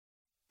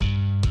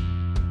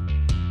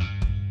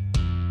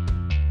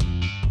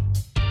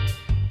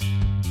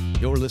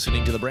You're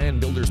listening to the Brand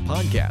Builders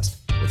Podcast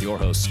with your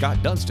hosts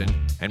Scott Dunstan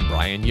and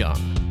Brian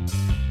Young.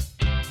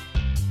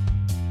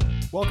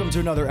 Welcome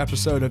to another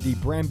episode of the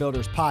Brand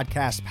Builders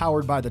Podcast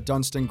powered by the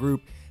Dunstan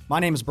Group.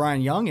 My name is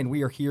Brian Young, and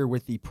we are here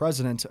with the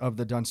president of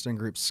the Dunstan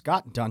Group,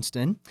 Scott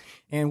Dunstan,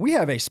 and we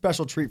have a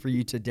special treat for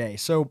you today.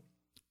 So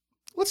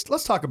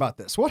let's talk about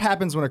this. What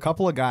happens when a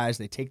couple of guys,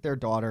 they take their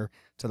daughter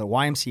to the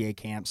YMCA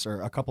camps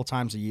or a couple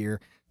times a year,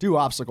 do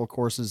obstacle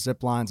courses,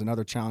 zip lines, and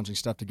other challenging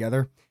stuff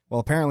together? Well,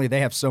 apparently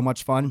they have so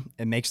much fun,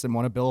 it makes them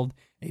want to build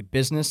a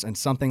business and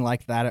something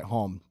like that at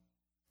home.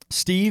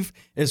 Steve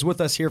is with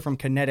us here from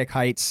Kinetic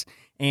Heights,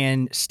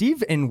 and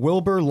Steve and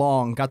Wilbur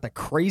Long got the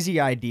crazy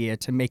idea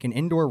to make an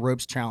indoor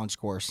ropes challenge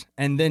course,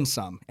 and then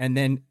some, and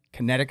then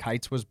Kinetic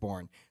Heights was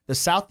born. The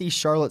Southeast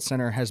Charlotte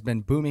Center has been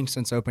booming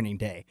since opening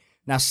day.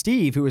 Now,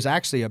 Steve, who is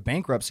actually a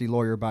bankruptcy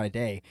lawyer by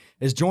day,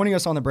 is joining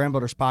us on the Brand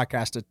Builders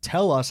Podcast to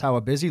tell us how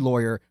a busy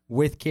lawyer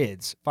with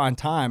kids find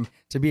time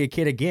to be a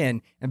kid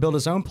again and build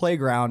his own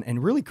playground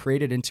and really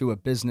create it into a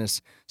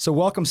business. So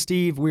welcome,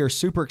 Steve. We are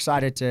super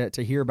excited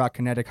to hear about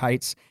Kinetic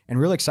Heights and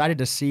really excited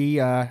to see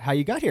how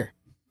you got here.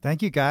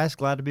 Thank you, guys.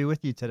 Glad to be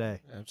with you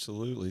today.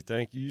 Absolutely.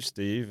 Thank you,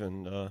 Steve,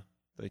 and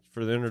thank you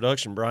for the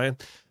introduction, Brian.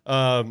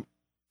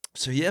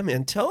 So yeah,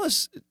 man, tell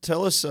us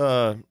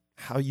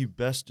how you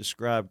best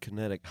describe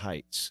Kinetic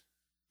Heights.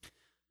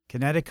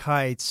 Kinetic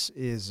Heights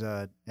is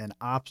an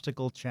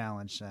obstacle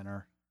challenge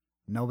center.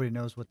 Nobody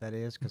knows what that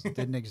is because it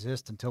didn't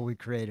exist until we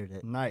created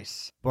it.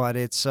 Nice. But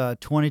it's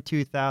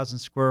 22,000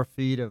 square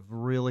feet of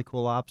really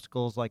cool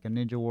obstacles like a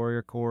Ninja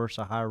Warrior course,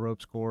 a high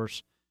ropes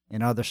course,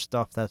 and other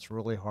stuff that's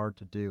really hard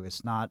to do.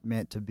 It's not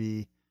meant to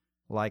be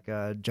like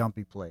a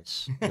jumpy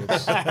place.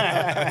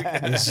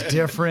 It's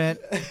different.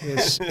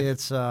 It's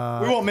we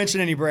won't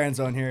mention any brands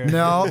on here.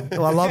 No, I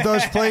love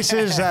those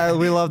places.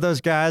 We love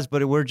those guys,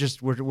 but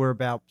we're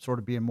about sort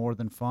of being more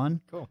than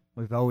fun. Cool.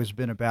 We've always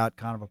been about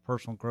kind of a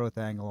personal growth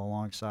angle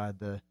alongside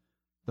the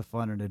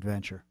fun and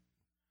adventure.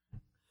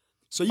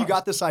 So you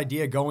got this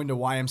idea going to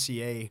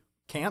YMCA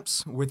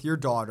camps with your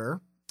daughter,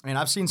 and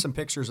I've seen some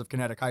pictures of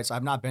Kinetic Heights.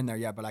 I've not been there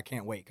yet, but I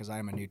can't wait because I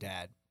am a new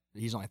dad.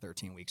 He's only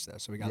 13 weeks, though,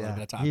 so we got a little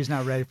bit of time. He's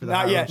not ready for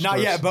that.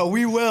 Not yet, but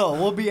we will.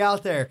 We'll be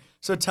out there.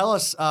 So tell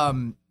us, how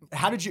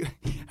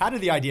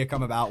did the idea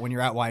come about when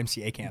you're at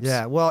YMCA camps?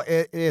 Yeah, well,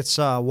 it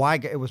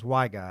was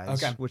Y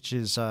Guys, okay, which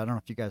is, I don't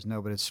know if you guys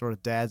know, but it's sort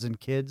of dads and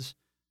kids.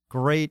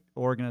 Great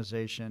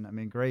organization. I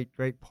mean, great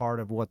part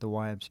of what the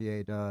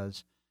YMCA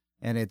does.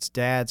 And it's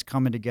dads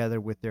coming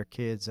together with their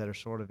kids that are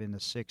sort of in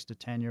the 6 to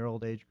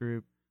 10-year-old age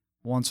group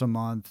once a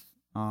month,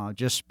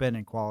 just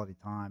spending quality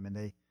time. And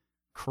they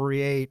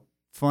create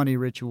funny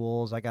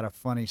rituals. I got a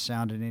funny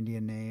sounding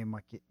Indian name.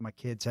 My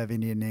kids have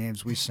Indian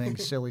names. We sing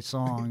silly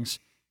songs.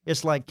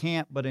 It's like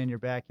camp, but in your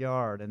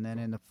backyard. And then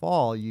in the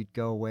fall, you'd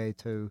go away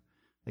to,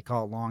 they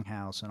call it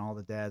Longhouse, and all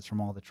the dads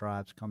from all the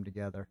tribes come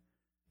together.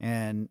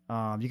 And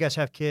you guys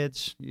have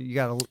kids? You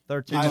got a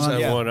 13 month? I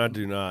have one. I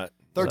do not.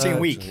 13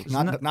 week,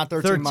 not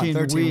 13 month,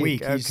 13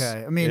 week.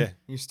 Okay. I mean,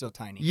 he's still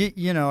tiny.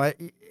 You know,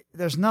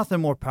 there's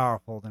nothing more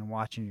powerful than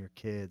watching your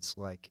kids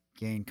like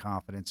gain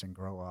confidence and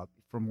grow up.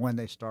 From when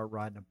they start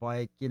riding a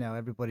bike, you know,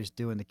 everybody's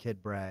doing the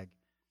kid brag.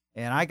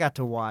 And I got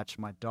to watch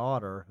my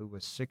daughter, who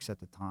was 6 at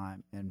the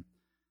time, and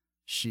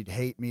she'd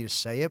hate me to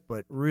say it,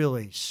 but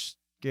really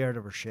scared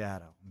of her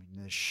shadow. I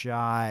mean, this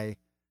shy,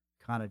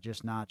 kind of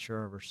just not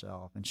sure of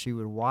herself. And she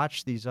would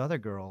watch these other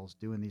girls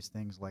doing these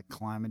things like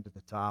climbing to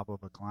the top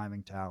of a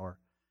climbing tower.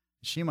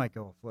 She might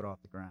go a foot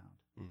off the ground,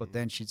 but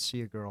then she'd see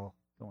a girl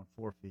going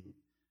 4 feet.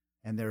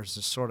 And there's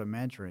this sort of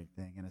mentoring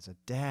thing. And as a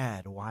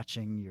dad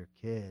watching your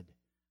kid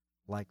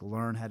like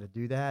learn how to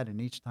do that, and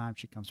each time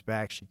she comes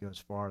back, she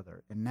goes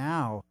farther. And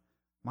now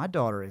my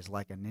daughter is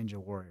like a ninja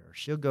warrior.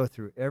 She'll go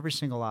through every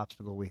single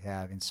obstacle we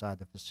have inside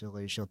the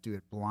facility. She'll do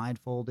it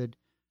blindfolded.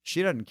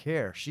 She doesn't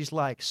care. She's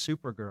like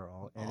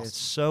Supergirl, and It's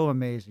so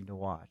amazing to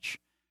watch.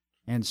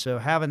 And so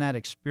having that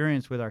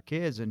experience with our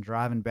kids and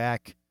driving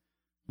back,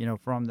 you know,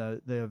 from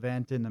the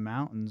event in the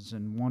mountains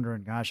and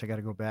wondering, gosh, I got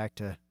to go back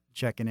to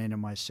checking into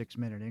my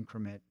 6-minute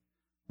increment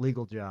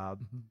legal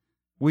job.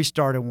 We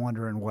started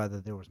wondering whether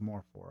there was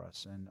more for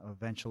us, and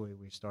eventually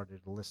we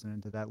started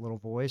listening to that little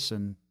voice,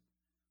 and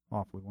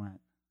off we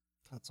went.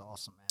 That's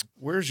awesome, man.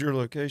 Where's your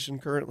location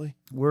currently?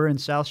 We're in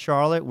South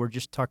Charlotte. We're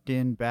just tucked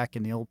in back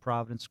in the old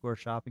Providence Square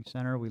Shopping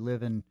Center. We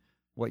live in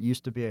what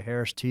used to be a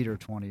Harris Teeter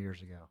 20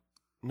 years ago.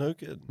 No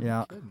kidding.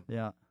 Yeah,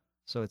 yeah.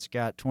 So it's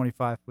got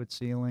 25-foot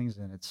ceilings,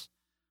 and it's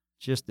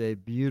just a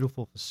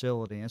beautiful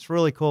facility. And it's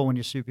really cool when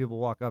you see people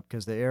walk up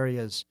because the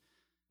area's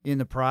in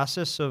the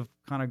process of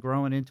kind of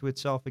growing into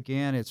itself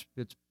again. It's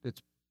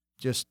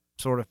just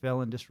sort of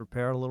fell in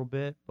disrepair a little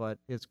bit, but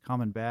it's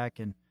coming back.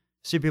 And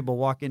see people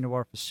walk into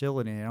our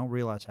facility and they don't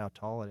realize how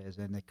tall it is,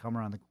 and they come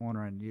around the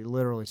corner and you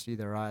literally see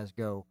their eyes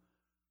go,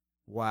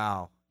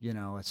 wow, you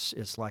know,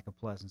 it's like a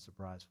pleasant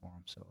surprise for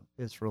them. So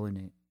it's really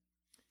neat.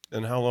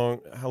 And how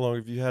long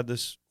have you had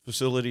this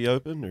facility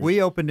open?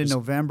 We opened in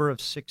November of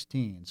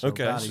 16, so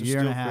okay, about a year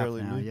and a half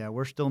now. New. Yeah,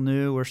 we're still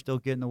new. We're still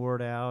getting the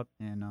word out,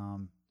 and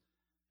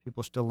people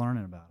are still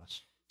learning about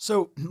us.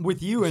 So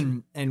with you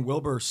and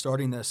Wilbur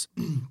starting this,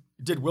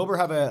 did Wilbur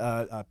have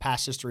a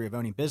past history of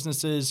owning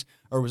businesses,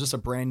 or was this a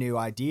brand new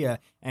idea?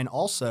 And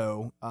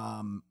also,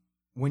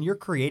 when you're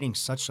creating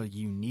such a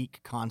unique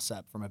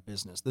concept from a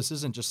business, this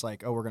isn't just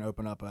like, oh, we're going to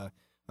open up a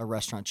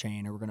restaurant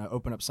chain, or we're going to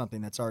open up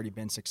something that's already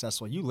been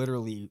successful. You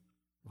literally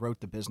wrote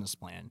the business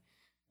plan.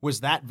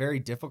 Was that very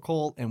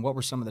difficult? And what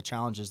were some of the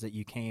challenges that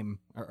you came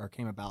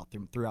about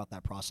throughout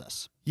that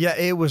process? Yeah,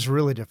 it was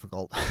really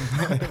difficult.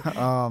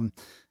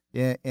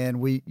 And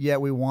we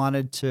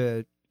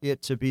wanted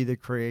it to be the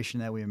creation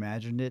that we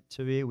imagined it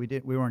to be.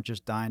 We weren't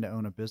just dying to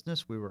own a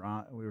business. We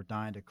were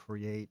dying to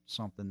create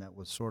something that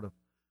was sort of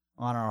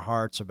on our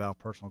hearts about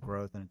personal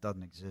growth, and it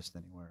doesn't exist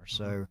anywhere.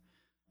 So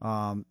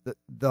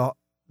the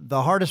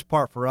hardest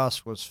part for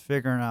us was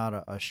figuring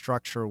out a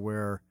structure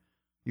where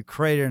you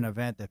created an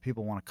event that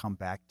people want to come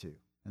back to.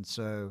 And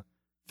so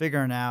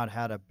figuring out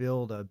how to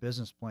build a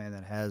business plan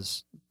that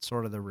has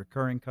sort of the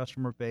recurring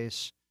customer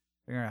base,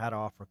 figuring out how to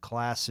offer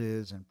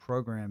classes and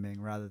programming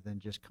rather than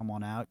just come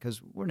on out,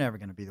 because we're never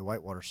going to be the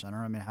Whitewater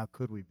Center. I mean, how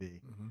could we be?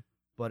 Mm-hmm.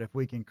 But if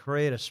we can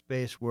create a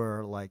space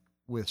where, like,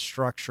 with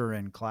structure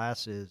and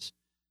classes,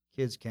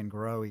 kids can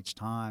grow each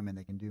time and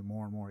they can do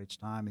more and more each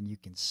time, and you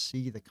can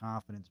see the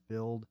confidence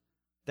build,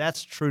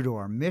 that's true to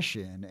our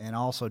mission and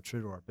also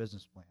true to our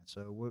business plan.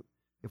 So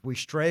if we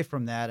stray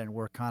from that and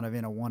we're kind of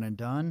in a one and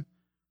done,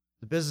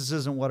 the business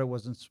isn't what it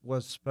was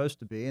supposed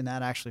to be, and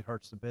that actually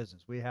hurts the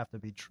business. We have to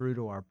be true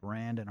to our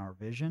brand and our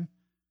vision,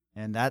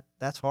 and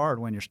that's hard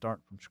when you're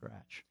starting from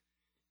scratch.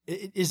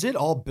 Is it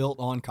all built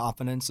on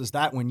confidence? Is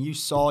that when you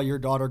saw your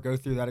daughter go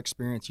through that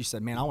experience, you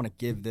said, man, I want to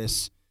give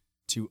this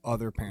to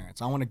other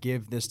parents. I want to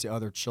give this to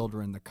other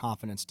children, the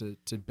confidence to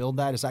build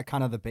that? Is that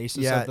kind of the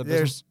basis of the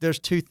business? There's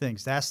two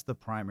things. That's the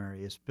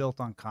primary. It's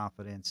built on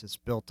confidence. It's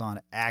built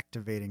on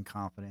activating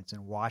confidence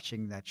and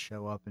watching that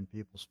show up in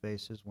people's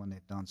faces when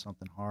they've done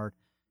something hard.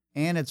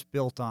 And it's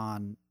built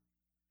on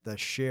the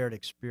shared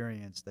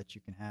experience that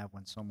you can have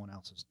when someone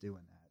else is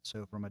doing that.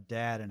 So from a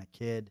dad and a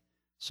kid,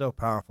 so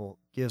powerful,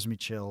 gives me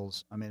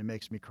chills. I mean, it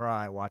makes me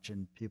cry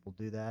watching people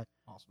do that.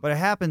 Awesome. But it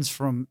happens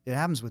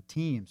with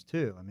teams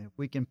too. I mean, if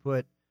we can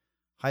put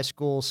high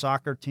school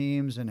soccer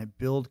teams and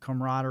build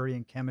camaraderie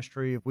and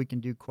chemistry, if we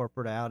can do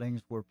corporate outings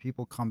where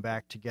people come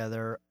back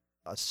together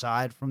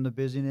aside from the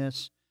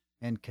busyness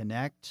and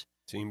connect,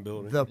 team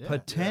building, the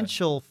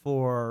potential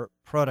for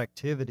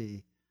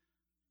productivity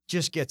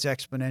just gets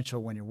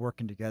exponential when you're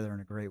working together in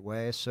a great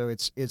way. So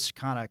it's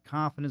kind of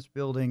confidence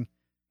building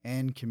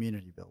and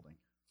community building.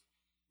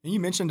 And you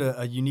mentioned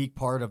a unique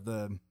part of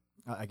the,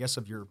 I guess,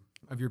 of your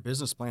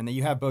business plan, that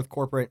you have both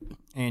corporate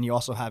and you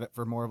also have it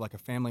for more of like a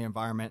family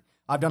environment.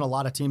 I've done a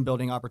lot of team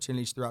building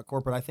opportunities throughout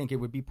corporate. I think it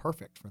would be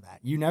perfect for that.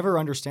 You never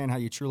understand how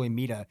you truly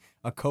meet a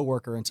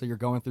coworker until you're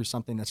going through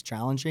something that's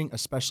challenging,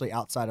 especially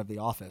outside of the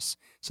office.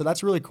 So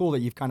that's really cool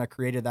that you've kind of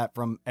created that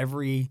from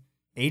every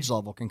age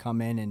level can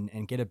come in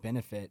and get a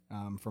benefit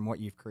from what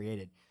you've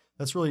created.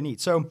 That's really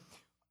neat. So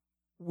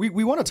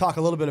we want to talk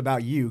a little bit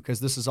about you, because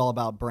this is all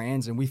about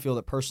brands, and we feel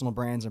that personal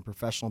brands and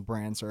professional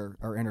brands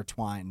are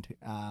intertwined.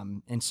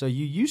 And so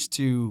you used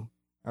to,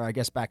 or I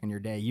guess back in your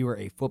day, you were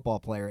a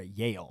football player at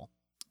Yale.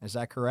 Is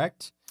that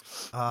correct?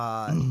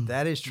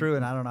 That is true,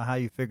 and I don't know how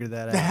you figured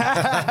that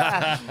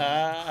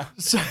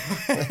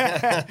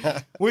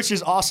out. Which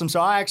is awesome. So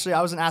I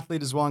was an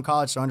athlete as well in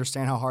college, so I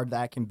understand how hard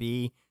that can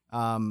be.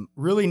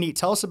 Really neat.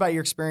 Tell us about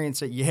your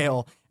experience at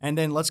Yale, and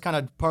then let's kind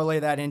of parlay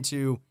that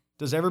into,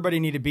 does everybody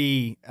need to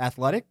be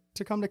athletic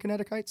to come to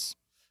Kinetic Heights?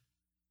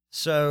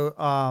 So,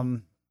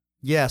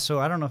 so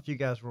I don't know if you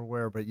guys were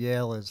aware, but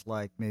Yale is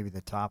like maybe the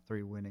top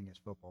 3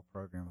 winningest football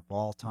program of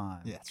all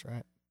time. Yeah, that's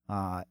right.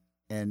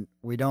 And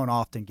we don't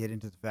often get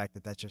into the fact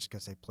that that's just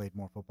because they played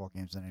more football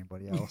games than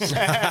anybody else.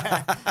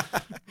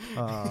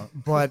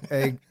 But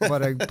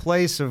a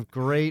place of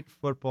great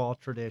football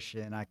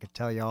tradition. I could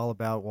tell you all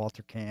about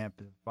Walter Camp,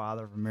 the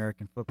father of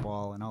American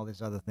football, and all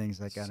these other things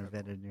that got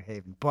invented in New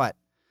Haven. But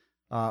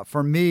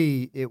for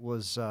me, it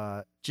was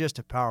just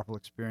a powerful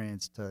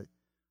experience to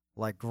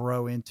like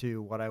grow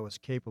into what I was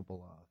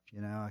capable of.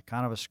 You know, I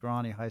kind of a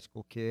scrawny high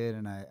school kid,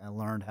 and I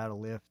learned how to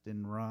lift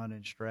and run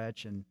and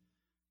stretch, and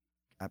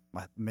I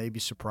maybe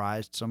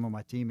surprised some of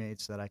my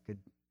teammates that I could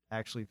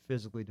actually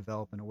physically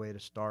develop in a way to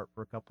start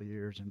for a couple of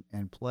years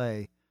and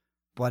play.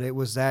 But it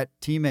was that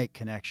teammate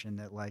connection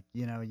that, like,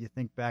 you know, you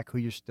think back who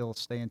you still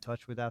stay in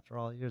touch with after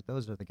all the years.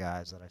 Those are the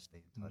guys that I stay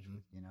in touch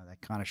with, you know,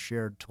 that kind of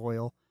shared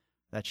toil,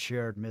 that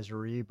shared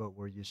misery, but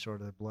where you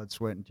sort of blood,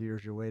 sweat, and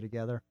tears your way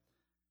together.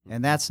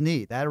 And that's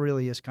neat. That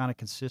really is kind of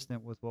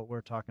consistent with what we're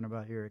talking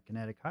about here at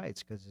Kinetic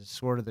Heights, because it's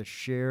sort of the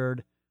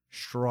shared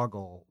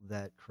struggle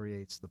that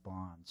creates the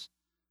bonds.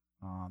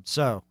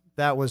 So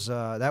that was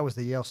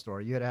the Yale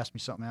story. You had asked me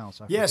something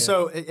else. Yeah.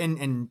 So,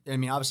 and I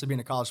mean, obviously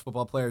being a college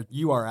football player,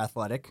 you are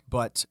athletic,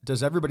 but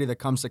does everybody that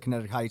comes to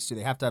Kinetic Heights, do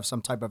they have to have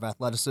some type of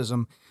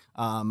athleticism,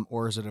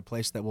 or is it a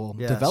place that will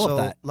develop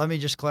that? Let me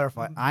just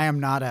clarify. I am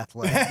not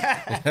athletic,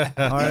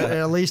 or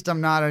at least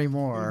I'm not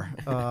anymore.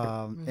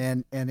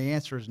 And the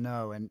answer is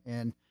no.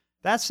 And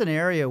that's an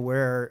area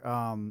where,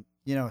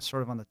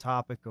 sort of on the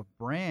topic of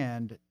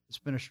brand, it's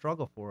been a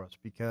struggle for us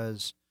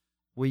because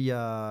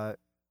the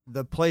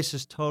place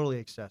is totally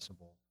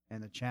accessible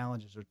and the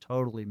challenges are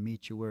totally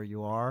meet you where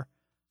you are.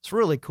 It's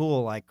really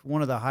cool. Like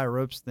one of the high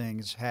ropes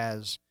things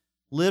has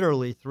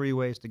literally 3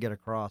 ways to get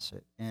across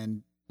it.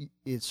 And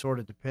it's sort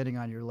of depending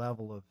on your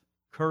level of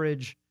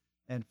courage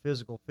and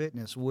physical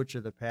fitness, which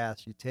are the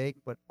paths you take,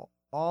 but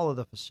all of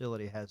the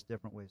facility has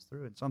different ways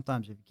through. And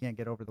sometimes if you can't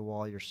get over the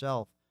wall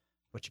yourself,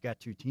 but you got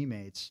 2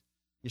 teammates,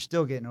 you're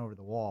still getting over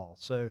the wall.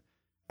 So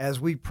as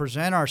we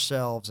present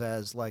ourselves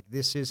as like,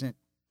 this isn't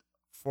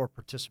for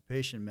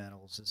participation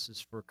medals, this is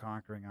for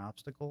conquering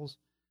obstacles,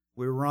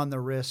 we run the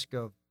risk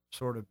of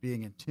sort of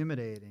being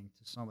intimidating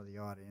to some of the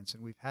audience.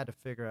 And we've had to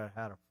figure out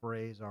how to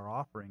phrase our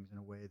offerings in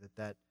a way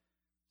that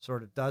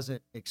sort of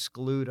doesn't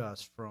exclude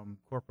us from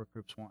corporate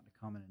groups wanting to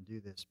come in and do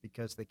this,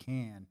 because they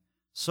can.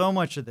 So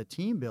much of the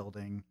team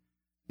building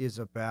is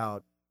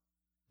about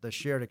the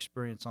shared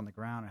experience on the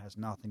ground. It has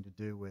nothing to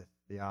do with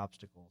the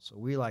obstacles. So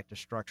we like to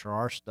structure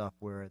our stuff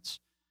where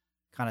it's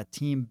kind of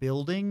team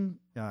building,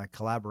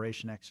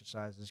 collaboration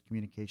exercises,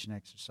 communication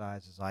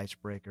exercises,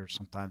 icebreakers,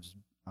 sometimes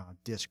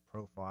disc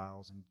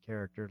profiles and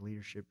character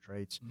leadership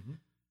traits. Mm-hmm.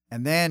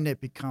 And then it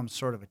becomes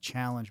sort of a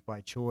challenge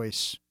by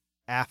choice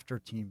after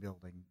team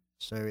building.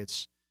 So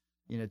it's,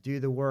 do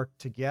the work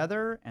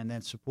together and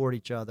then support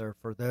each other.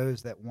 For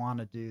those that want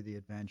to do the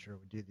adventure,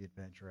 we do the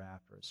adventure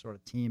after. It's sort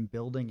of team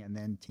building and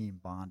then team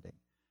bonding.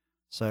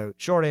 So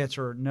short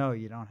answer, no,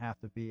 you don't have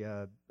to be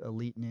a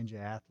elite ninja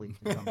athlete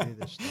to come do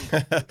this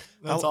stuff.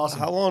 That's awesome.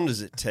 How long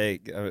does it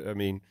take? I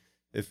mean,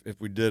 if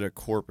we did a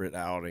corporate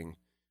outing,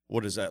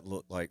 what does that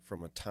look like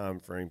from a time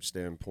frame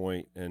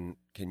standpoint? And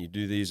can you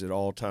do these at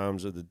all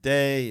times of the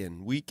day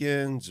and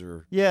weekends,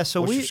 or what's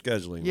your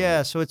scheduling? Yeah,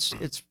 like? so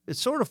it's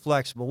sort of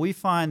flexible. We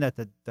find that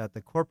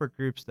the corporate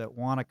groups that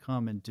want to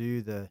come and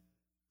do the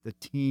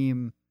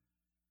team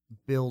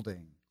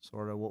building,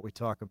 sort of what we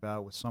talk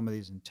about with some of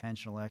these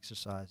intentional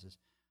exercises,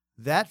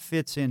 that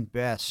fits in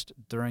best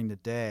during the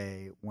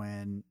day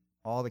when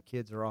all the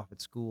kids are off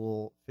at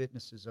school,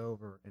 fitness is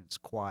over, and it's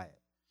quiet.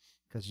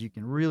 Because you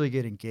can really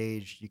get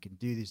engaged. You can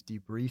do these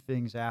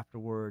debriefings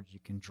afterwards.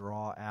 You can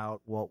draw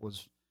out what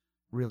was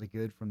really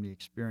good from the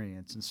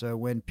experience. And so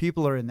when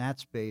people are in that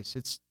space,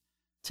 it's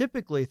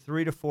typically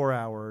 3 to 4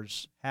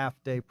 hours,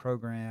 half-day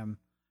program,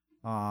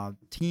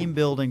 team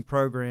building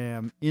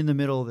program in the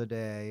middle of the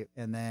day.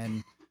 And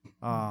then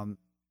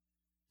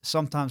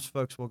sometimes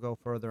folks will go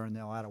further and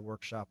they'll add a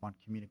workshop on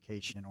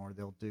communication, or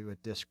they'll do a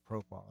disc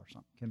profile or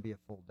something. It can be a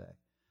full day.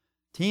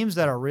 Teams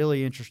that are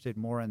really interested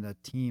more in the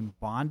team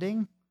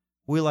bonding,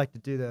 we like to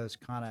do those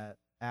kind of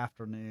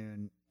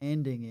afternoon,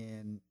 ending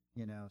in,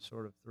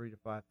 sort of 3 to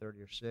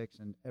 5:30 or 6,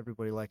 and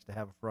everybody likes to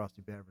have a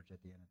frosty beverage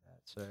at the end of that.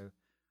 So,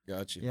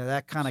 gotcha. Yeah,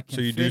 that kind of can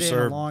so you fit do in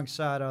serve,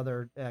 alongside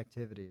other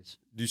activities.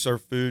 Do you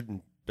serve food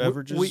and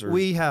beverages?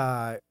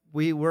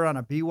 We're on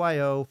a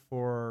BYO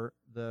for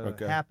the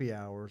happy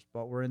hours,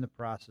 but we're in the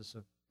process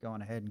of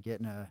going ahead and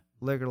getting a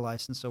liquor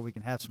license so we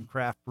can have some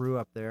craft brew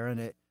up there,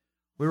 and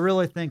we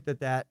really think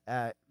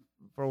that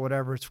for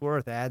whatever it's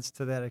worth, adds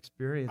to that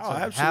experience.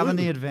 Absolutely. Having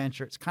the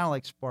adventure. It's kind of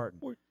like Spartan.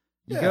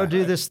 You go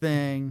do this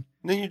thing.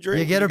 And then you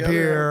drink. You get a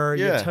beer.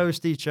 Yeah. You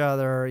toast each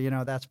other.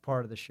 That's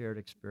part of the shared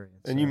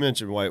experience. And you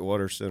mentioned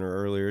Whitewater Center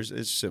earlier.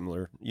 It's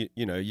similar.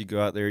 You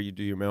go out there, you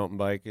do your mountain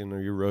biking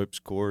or your ropes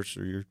course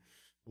or your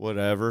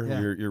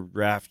whatever, your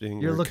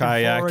rafting, you're your looking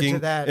kayaking, forward to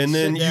that, and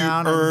then you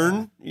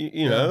earn,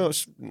 a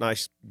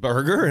nice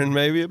burger and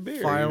maybe a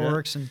beer.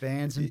 Fireworks and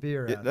bands and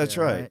beer. That's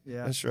there, right.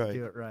 Yeah, that's right.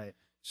 Do it right.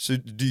 So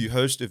do you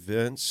host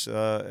events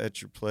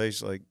at your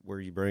place, like where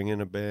you bring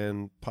in a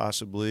band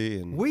possibly?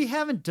 And we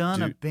haven't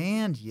done a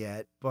band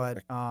yet,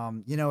 but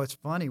it's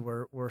funny.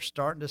 We're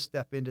starting to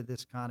step into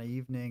this kind of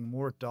evening,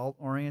 more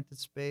adult-oriented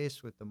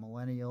space with the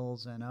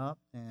millennials and up.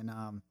 And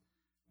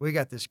we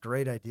got this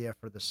great idea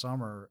for the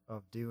summer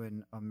of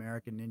doing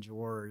American Ninja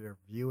Warrior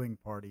viewing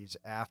parties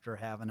after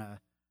having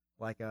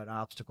an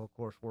obstacle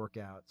course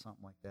workout,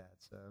 something like that.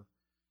 So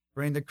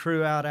bring the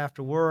crew out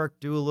after work,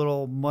 do a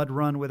little mud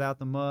run without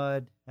the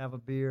mud, have a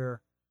beer,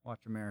 watch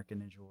American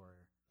Ninja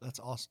Warrior. That's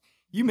awesome.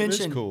 You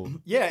mentioned, cool.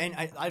 Yeah, and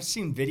I've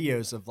seen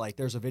videos of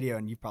there's a video,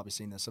 and you've probably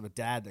seen this, of a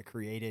dad that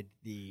created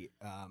it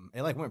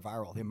went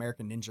viral, the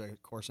American Ninja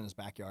course in his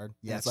backyard.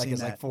 Yeah, it's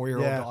his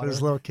 4-year-old daughter.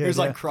 His little kid. He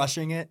was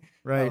crushing it.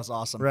 Right. That was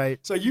awesome. Right.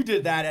 So you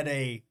did that at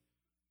a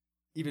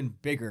even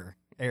bigger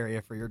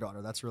area for your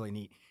daughter. That's really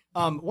neat.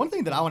 One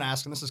thing that I want to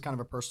ask, and this is kind of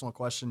a personal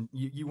question,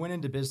 you went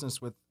into business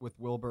with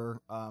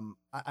Wilbur.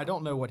 I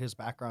don't know what his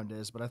background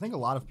is, but I think a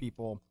lot of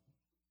people,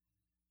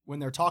 when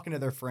they're talking to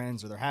their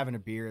friends or they're having a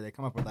beer, they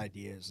come up with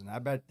ideas. And I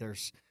bet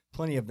there's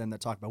plenty of them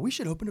that talk about, we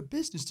should open a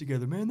business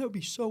together, man. That would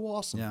be so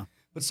awesome. Yeah.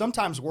 But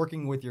sometimes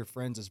working with your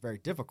friends is very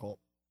difficult.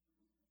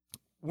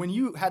 When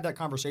you had that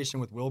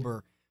conversation with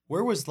Wilbur,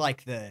 where was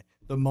the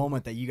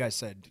moment that you guys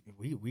said,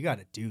 we got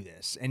to do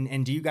this?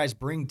 And do you guys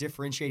bring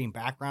differentiating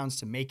backgrounds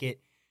to make it,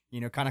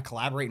 kind of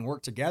collaborate and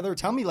work together?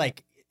 Tell me,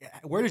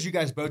 where did you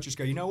guys both just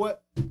go, you know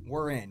what?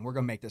 We're in. We're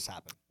going to make this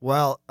happen.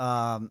 Well,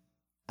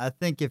 I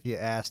think if you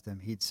asked him,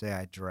 he'd say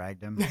I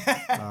dragged him.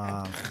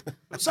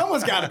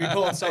 Someone's got to be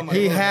pulling someone.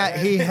 He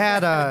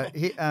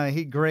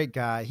great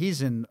guy.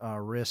 He's in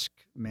risk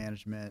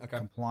management, Okay.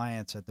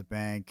 compliance at the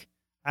bank.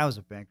 I was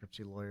a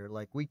bankruptcy lawyer.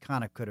 Like, we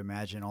kind of could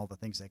imagine all the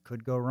things that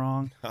could go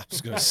wrong. I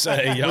was going to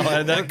say, y'all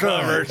had that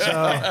covered.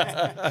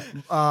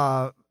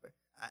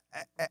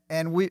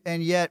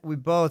 And yet we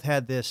both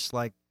had this,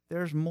 like,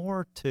 there's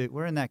more to.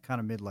 We're in that kind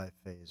of midlife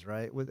phase,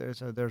 right?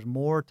 There's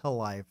more to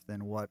life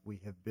than what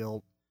we have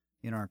built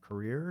in our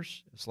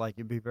careers. It's like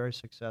you'd be very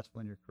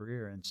successful in your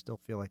career and still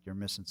feel like you're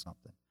missing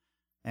something.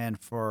 And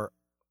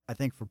I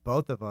think for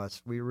both of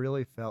us, we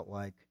really felt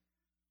like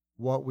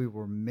what we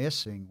were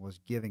missing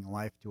was giving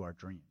life to our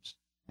dreams.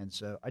 And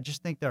so I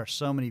just think there are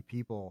so many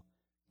people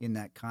in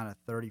that kind of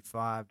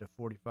 35 to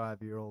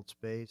 45-year-old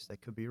space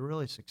that could be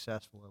really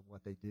successful at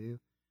what they do.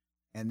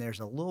 And there's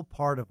a little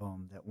part of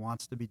them that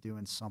wants to be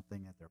doing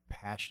something that they're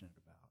passionate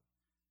about.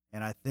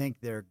 And I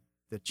think the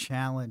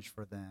challenge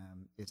for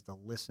them is to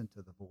listen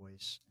to the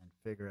voice and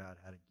figure out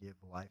how to give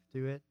life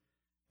to it.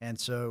 And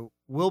so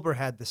Wilbur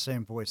had the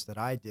same voice that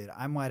I did.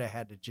 I might have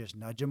had to just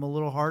nudge him a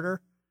little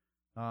harder,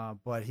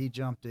 but he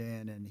jumped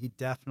in, and he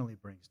definitely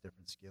brings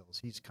different skills.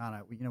 He's kind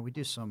of, we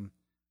do some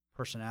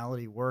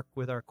personality work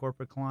with our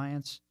corporate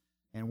clients.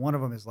 And one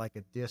of them is like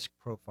a disc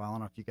profile. I don't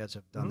know if you guys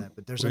have done that,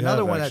 but there's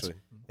another one actually.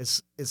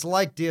 It's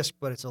like disc,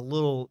 but it's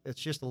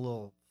just a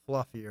little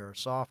fluffier,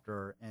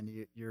 softer, and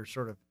you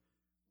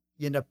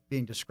end up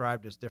being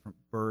described as different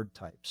bird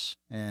types.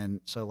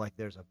 And so, like,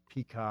 there's a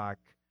peacock,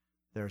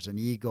 there's an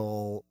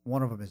eagle,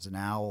 one of them is an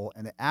owl,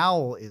 and the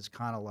owl is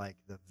kind of like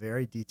the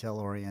very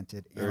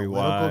detail-oriented, Very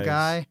analytical wise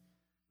guy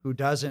who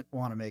doesn't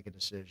want to make a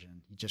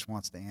decision. He just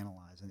wants to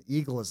analyze. And the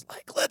eagle is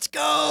like, let's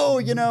go,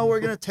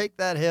 we're going to take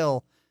that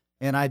hill.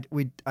 And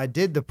I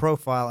did the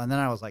profile, and then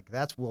I was like,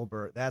 that's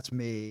Wilbur, that's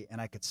me,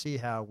 and I could see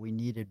how we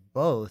needed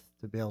both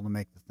to be able to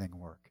make the thing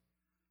work.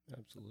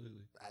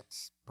 Absolutely.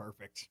 That's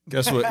perfect.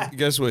 Guess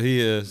what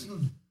he is?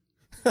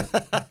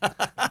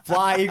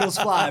 Fly, Eagles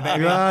fly,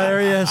 baby.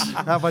 There he is.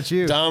 How about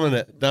you?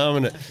 Dominant.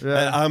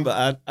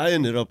 Yeah. I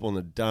ended up on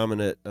the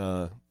dominant,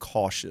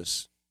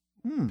 cautious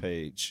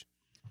page.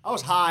 I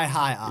was high.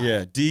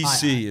 Yeah, DC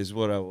high. is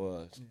what I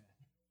was.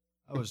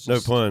 I was No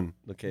just, pun,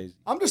 Lucchese.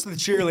 I'm just the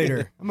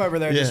cheerleader. I'm over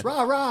there just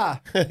rah rah.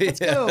 Let's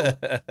go. No,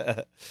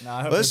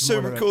 I hope That's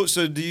there's more super to it. cool.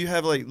 So, do you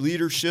have like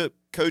leadership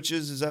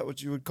coaches? Is that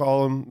what you would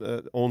call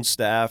them on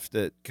staff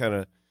that kind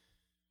of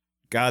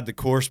guide the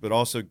course, but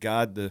also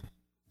guide the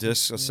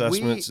disc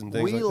assessments and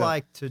things like that? We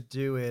like to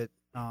do it.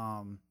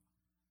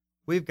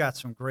 We've got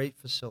some great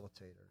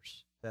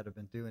facilitators that have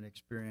been doing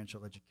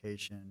experiential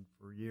education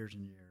for years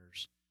and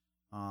years.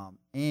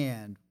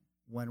 And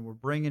when we're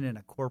bringing in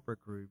a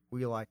corporate group,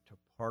 we like to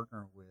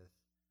partner with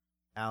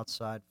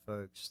outside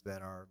folks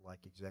that are like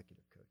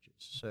executive coaches.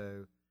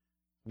 So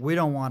we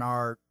don't want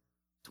our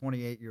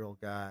 28-year-old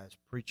guys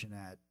preaching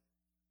at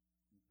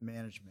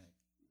management.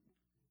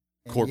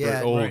 And Corporate,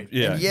 yet, old,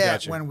 yeah. And yet,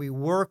 gotcha. when we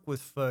work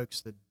with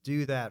folks that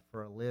do that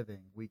for a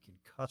living, we can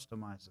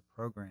customize the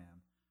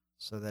program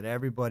so that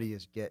everybody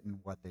is getting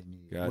what they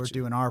need. We're Gotcha.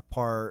 doing our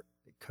part.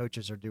 The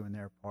coaches are doing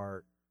their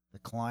part. The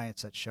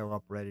clients that show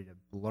up ready to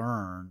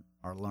learn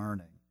are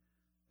learning.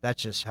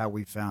 That's just how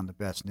we found the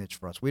best niche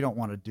for us. We don't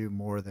want to do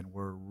more than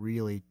we're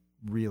really,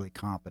 really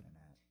competent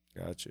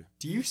at. Gotcha.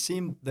 Do you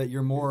seem that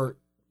you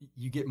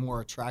get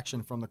more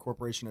attraction from the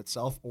corporation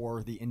itself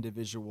or the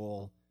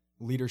individual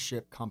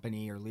leadership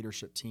company or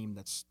leadership team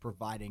that's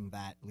providing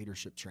that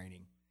leadership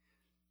training?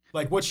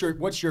 Like, what's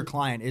your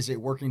client? Is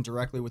it working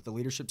directly with the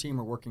leadership team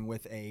or working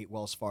with a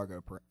Wells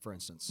Fargo, for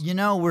instance?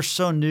 We're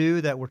so new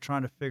that we're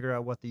trying to figure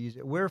out what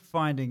we're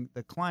finding.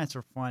 The clients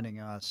are finding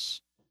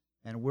us,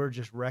 and we're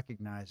just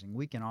recognizing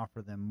we can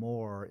offer them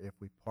more if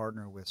we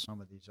partner with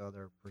some of these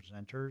other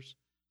presenters.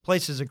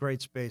 Place is a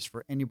great space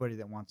for anybody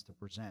that wants to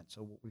present.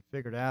 So what we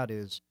figured out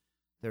is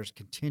there's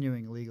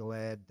continuing legal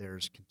ed,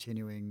 there's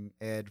continuing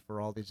ed for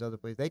all these other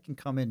places. They can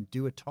come in,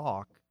 do a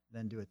talk,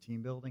 then do a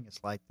team building.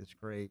 It's like this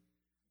great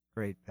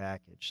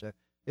package. So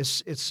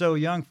it's so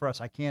young for us.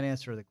 I can't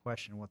answer the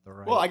question what the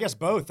right. Well, I guess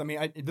both. I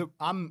mean,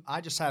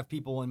 I just have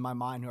people in my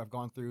mind who have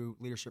gone through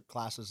leadership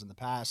classes in the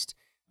past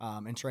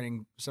and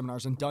training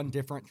seminars and done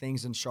different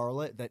things in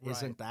Charlotte that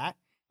isn't that.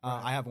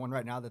 I have one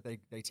right now that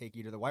they take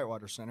you to the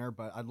Whitewater Center,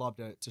 but I'd love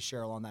to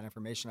share along that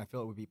information. I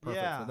feel it would be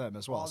perfect for them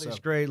as well. All these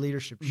great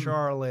leadership,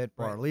 Charlotte,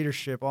 Bar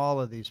Leadership, all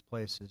of these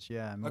places.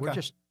 Yeah, I mean, we're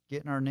just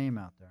getting our name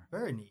out there.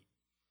 Very neat.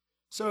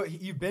 So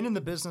you've been in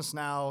the business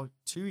now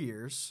 2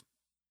 years,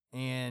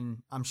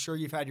 and I'm sure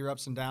you've had your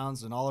ups and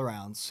downs and all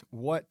arounds.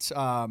 What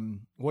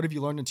have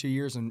you learned in 2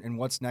 years, and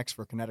what's next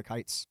for Kinetic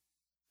Heights?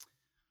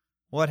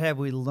 What have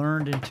we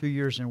learned in 2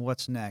 years and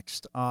what's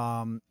next?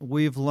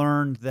 We've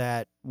learned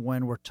that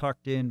when we're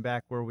tucked in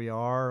back where we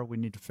are, we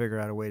need to figure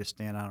out a way to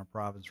stand on a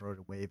Province Road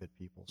and wave at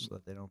people so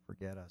that they don't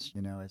forget us.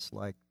 It's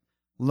like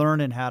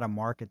learning how to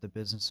market the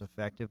business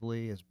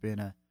effectively has been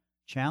a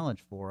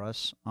challenge for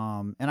us.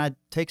 And I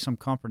take some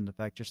comfort in the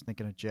fact, just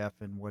thinking of Jeff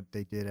and what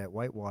they did at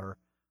Whitewater,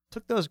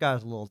 took those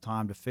guys a little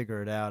time to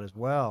figure it out as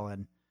well.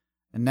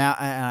 And now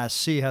and I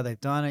see how they've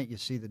done it. You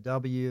see the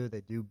W,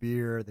 they do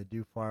beer, they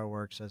do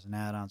fireworks as an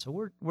add-on. So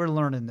we're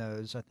learning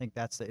those. I think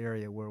that's the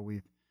area where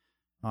we've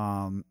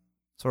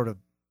sort of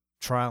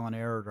trial and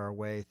errored our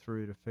way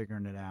through to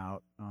figuring it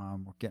out.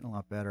 We're getting a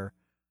lot better.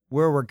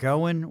 Where we're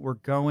going to, we're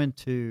going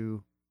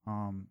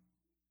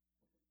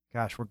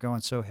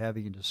so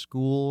heavy into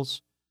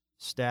schools,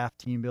 staff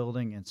team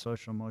building, and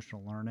social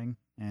emotional learning.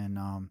 And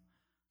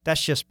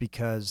that's just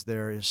because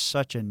there is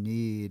such a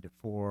need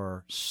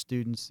for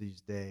students these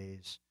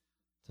days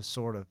to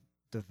sort of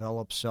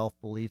develop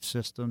self-belief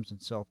systems and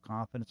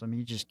self-confidence. I mean,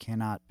 you just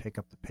cannot pick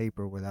up the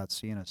paper without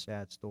seeing a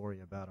sad story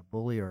about a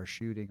bully or a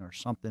shooting or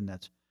something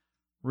that's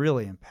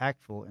really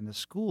impactful. And the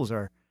schools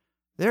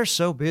they're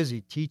so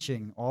busy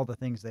teaching all the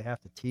things they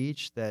have to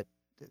teach that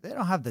they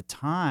don't have the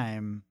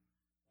time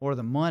or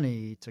the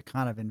money to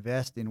kind of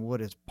invest in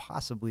what is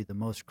possibly the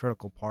most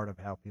critical part of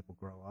how people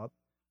grow up,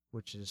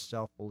 which is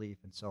self-belief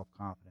and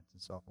self-confidence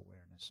and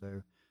self-awareness.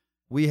 So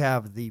we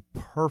have the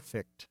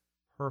perfect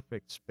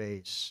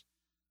space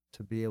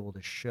to be able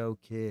to show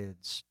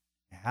kids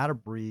how to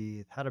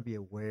breathe, how to be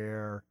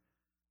aware,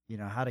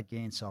 how to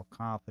gain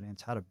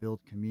self-confidence, how to build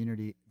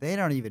community. They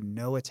don't even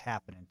know it's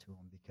happening to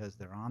them because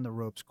they're on the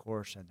ropes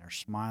course and they're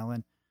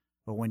smiling.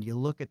 But when you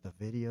look at the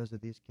videos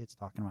of these kids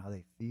talking about how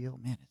they feel,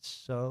 man, it's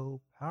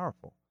so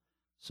powerful.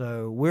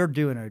 So we're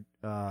doing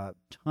a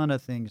ton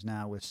of things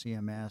now with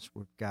CMS.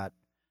 We've got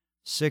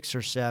 6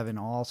 or 7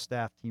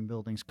 all-staff team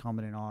buildings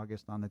coming in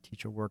August on the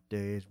teacher work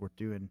days. We're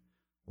doing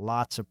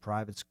lots of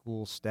private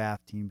school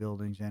staff team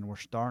buildings, and we're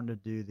starting to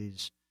do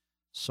these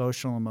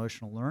social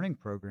emotional learning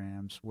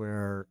programs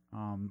where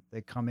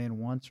they come in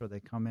once or they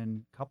come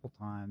in a couple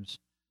times.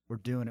 We're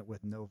doing it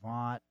with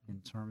Novant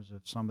in terms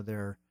of some of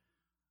their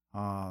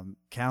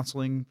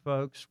counseling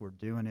folks. We're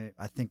doing it.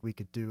 I think we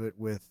could do it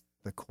with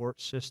the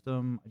court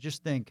system. I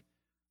just think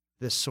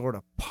this sort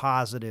of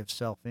positive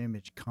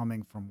self-image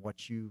coming from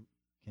what you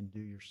can do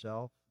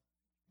yourself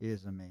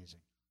is amazing.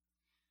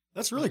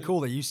 That's really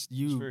cool that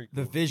you very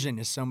the cool. vision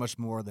is so much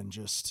more than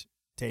just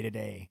day to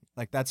day.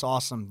 Like, that's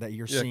awesome that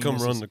you're seeing come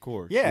this run as- the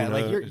course. Yeah, you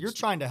like know, you're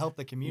trying to help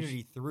the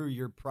community through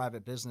your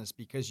private business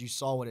because you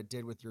saw what it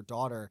did with your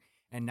daughter,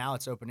 and now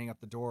it's opening up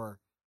the door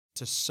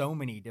to so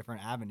many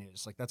different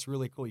avenues. Like, that's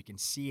really cool. You can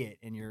see it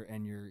in your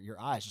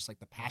eyes, just like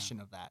the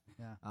passion of that.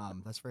 Yeah.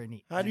 That's very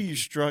neat. How do you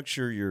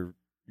structure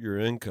your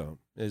income?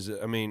 Is it,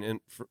 I mean,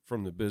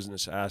 from the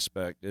business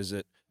aspect, is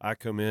it I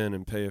come in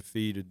and pay a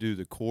fee to do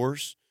the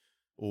course,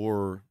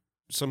 or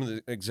some of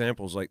the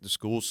examples like the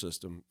school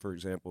system, for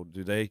example,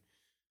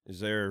 is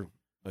there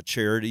a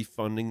charity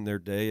funding their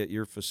day at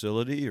your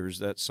facility, or is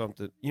that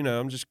something,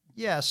 I'm just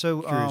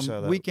So curious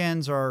how that-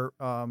 weekends are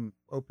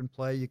open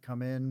play. You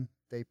come in,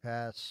 day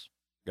pass,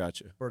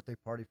 gotcha. birthday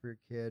party for your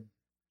kid.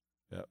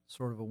 Yep.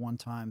 Sort of a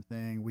one-time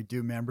thing. We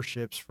do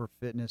memberships for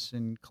fitness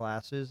and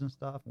classes and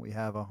stuff. We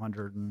have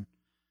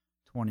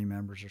 120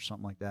 members or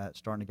something like that.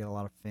 Starting to get a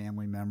lot of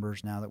family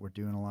members now that we're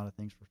doing a lot of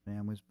things for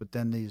families. But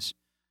then these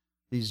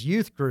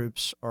youth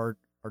groups are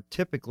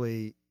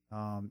typically,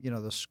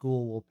 the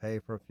school will pay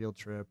for a field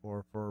trip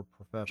or for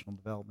professional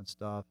development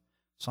stuff.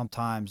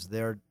 Sometimes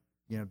they're,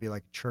 be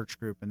like a church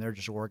group and they're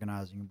just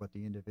organizing, but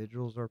the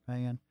individuals are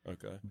paying.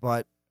 Okay.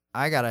 But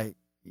I got a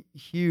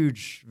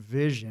huge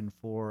vision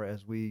for,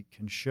 as we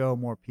can show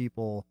more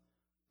people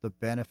the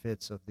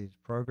benefits of these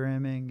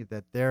programming,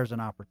 that there's an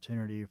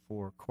opportunity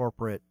for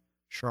corporate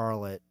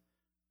Charlotte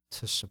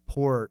to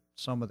support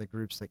some of the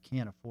groups that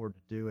can't afford to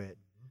do it,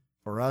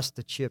 for us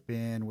to chip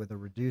in with a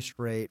reduced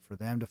rate, for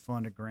them to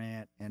fund a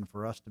grant, and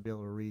for us to be able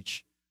to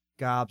reach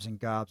gobs and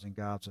gobs and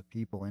gobs of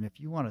people. And if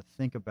you want to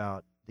think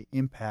about the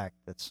impact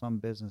that some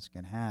business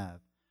can have,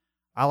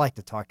 I like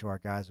to talk to our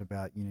guys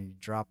about, you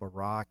drop a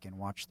rock and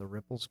watch the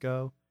ripples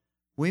go.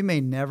 We may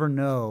never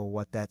know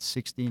what that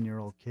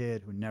 16-year-old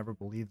kid who never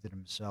believed in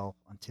himself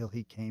until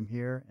he came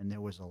here and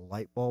there was a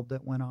light bulb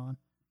that went on,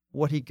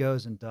 what he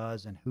goes and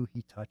does and who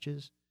he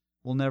touches.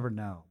 We'll never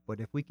know.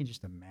 But if we can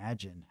just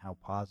imagine how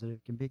positive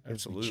it can be,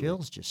 because the Absolutely.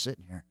 chill's just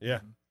sitting here. Yeah.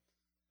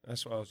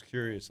 That's why I was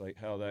curious, like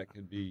how that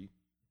could be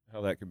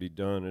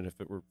done, and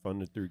if it were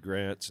funded through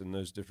grants and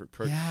those different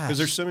programs. Because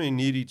there's so many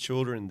needy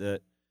children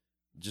that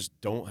just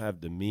don't have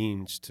the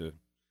means to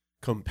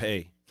come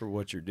pay for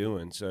what you're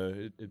doing. So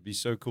it'd be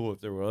so cool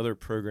if there were other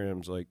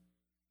programs like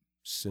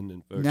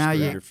sending folks Now to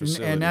you your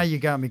facility. and now you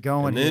got me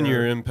going. and then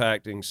here. you're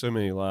impacting so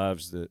many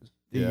lives that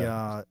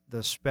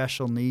The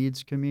special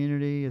needs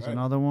community is Right.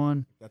 another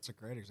one. That's a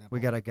great example. We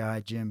got a guy,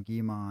 Jim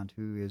Guimond,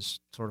 who is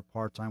sort of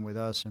part-time with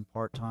us and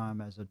part-time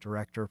as a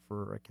director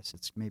for, I guess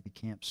it's maybe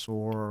Camp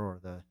SOAR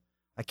or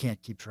I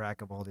can't keep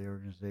track of all the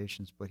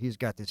organizations, but he's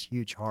got this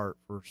huge heart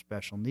for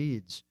special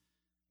needs.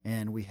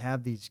 And we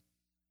have these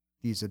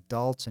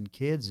adults and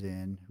kids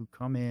in who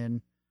come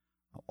in,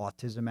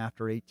 autism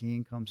after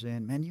 18 comes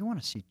in. Man, you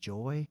want to see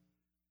joy?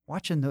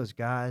 Watching those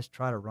guys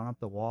try to run up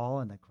the wall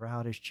and the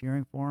crowd is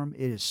cheering for them,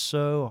 it is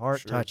so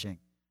heart-touching.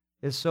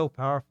 Sure. It's so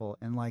powerful.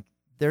 And,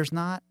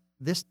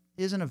 this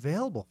isn't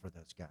available for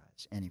those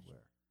guys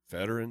anywhere.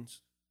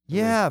 veterans.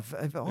 Yeah,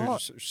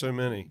 There's so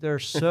many.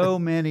 there's so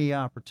many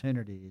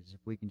opportunities if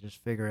we can just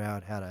figure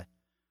out how to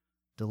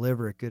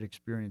deliver a good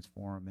experience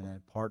for them and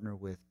then partner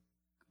with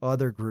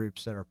other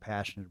groups that are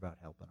passionate about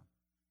helping them.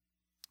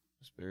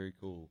 It's very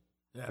cool.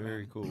 Yeah,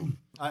 Very man. cool.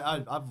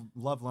 I've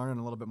loved learning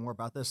a little bit more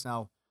about this.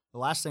 Now, the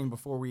last thing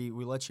before we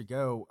let you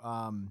go,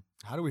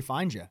 how do we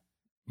find you?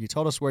 You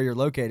told us where you're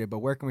located, but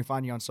where can we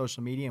find you on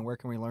social media, and where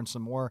can we learn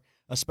some more,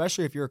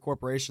 especially if you're a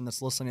corporation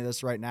that's listening to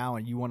this right now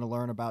and you want to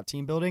learn about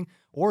team building,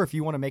 or if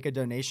you want to make a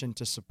donation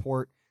to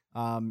support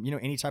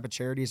any type of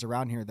charities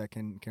around here that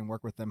can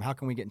work with them. How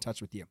can we get in touch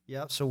with you?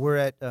 Yeah, so we're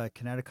at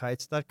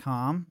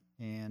kineticheights.com,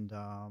 and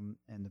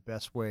the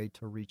best way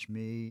to reach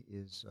me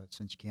is,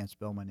 since you can't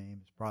spell my name,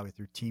 is probably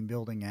through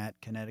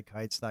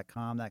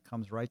teambuilding@kineticheights.com. That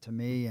comes right to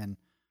me, and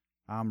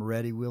I'm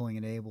ready, willing,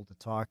 and able to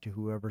talk to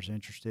whoever's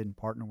interested in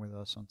partnering with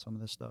us on some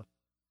of this stuff.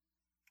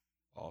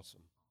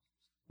 Awesome.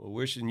 Well,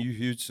 wishing you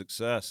huge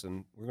success,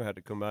 and we're gonna have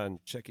to come by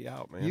and check you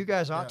out, man. You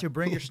guys ought to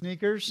bring your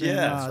sneakers Yeah, and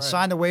that's right.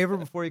 sign the waiver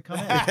before you come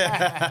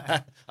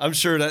in. I'm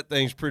sure that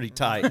thing's pretty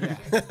tight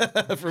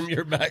from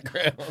your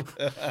background.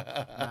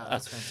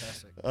 That's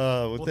fantastic.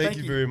 Well, thank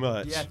you very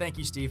much. Yeah, thank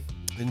you, Steve.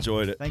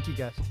 Enjoyed it. Thank you,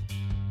 guys.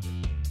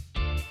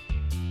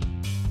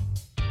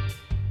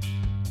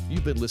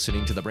 You've been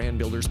listening to the Brand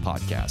Builders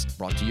Podcast,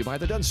 brought to you by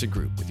the Dunston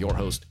Group with your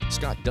host,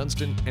 Scott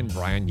Dunston and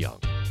Brian Young.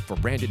 For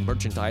branded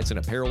merchandise and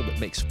apparel that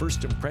makes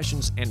first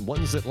impressions and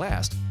ones that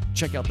last,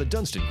 check out the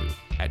Dunston Group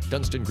at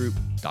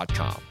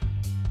dunstongroup.com.